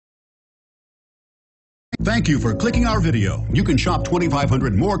Thank you for clicking our video. You can shop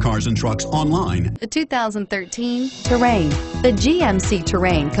 2,500 more cars and trucks online. The 2013 Terrain. The GMC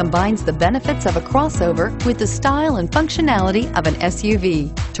Terrain combines the benefits of a crossover with the style and functionality of an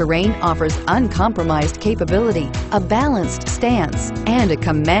SUV. Terrain offers uncompromised capability, a balanced stance, and a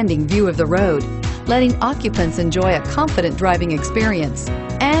commanding view of the road, letting occupants enjoy a confident driving experience.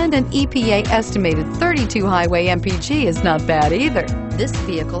 And an EPA estimated 32 highway MPG is not bad either. This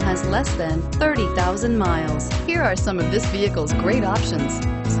vehicle has less than 30,000 miles. Here are some of this vehicle's great options: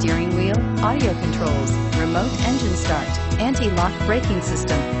 steering wheel audio controls, remote engine start, anti-lock braking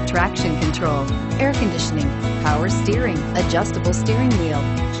system, traction control, air conditioning, power steering, adjustable steering wheel,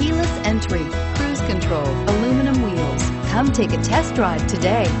 keyless entry, cruise control, aluminum wheels. Come take a test drive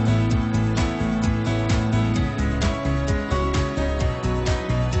today.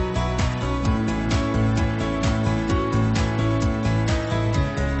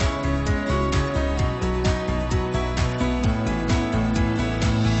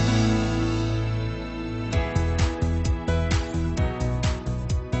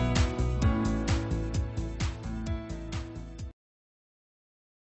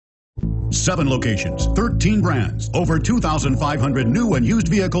 Seven locations, 13 brands, over 2,500 new and used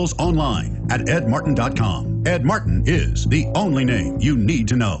vehicles online at edmartin.com. Ed Martin is the only name you need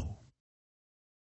to know.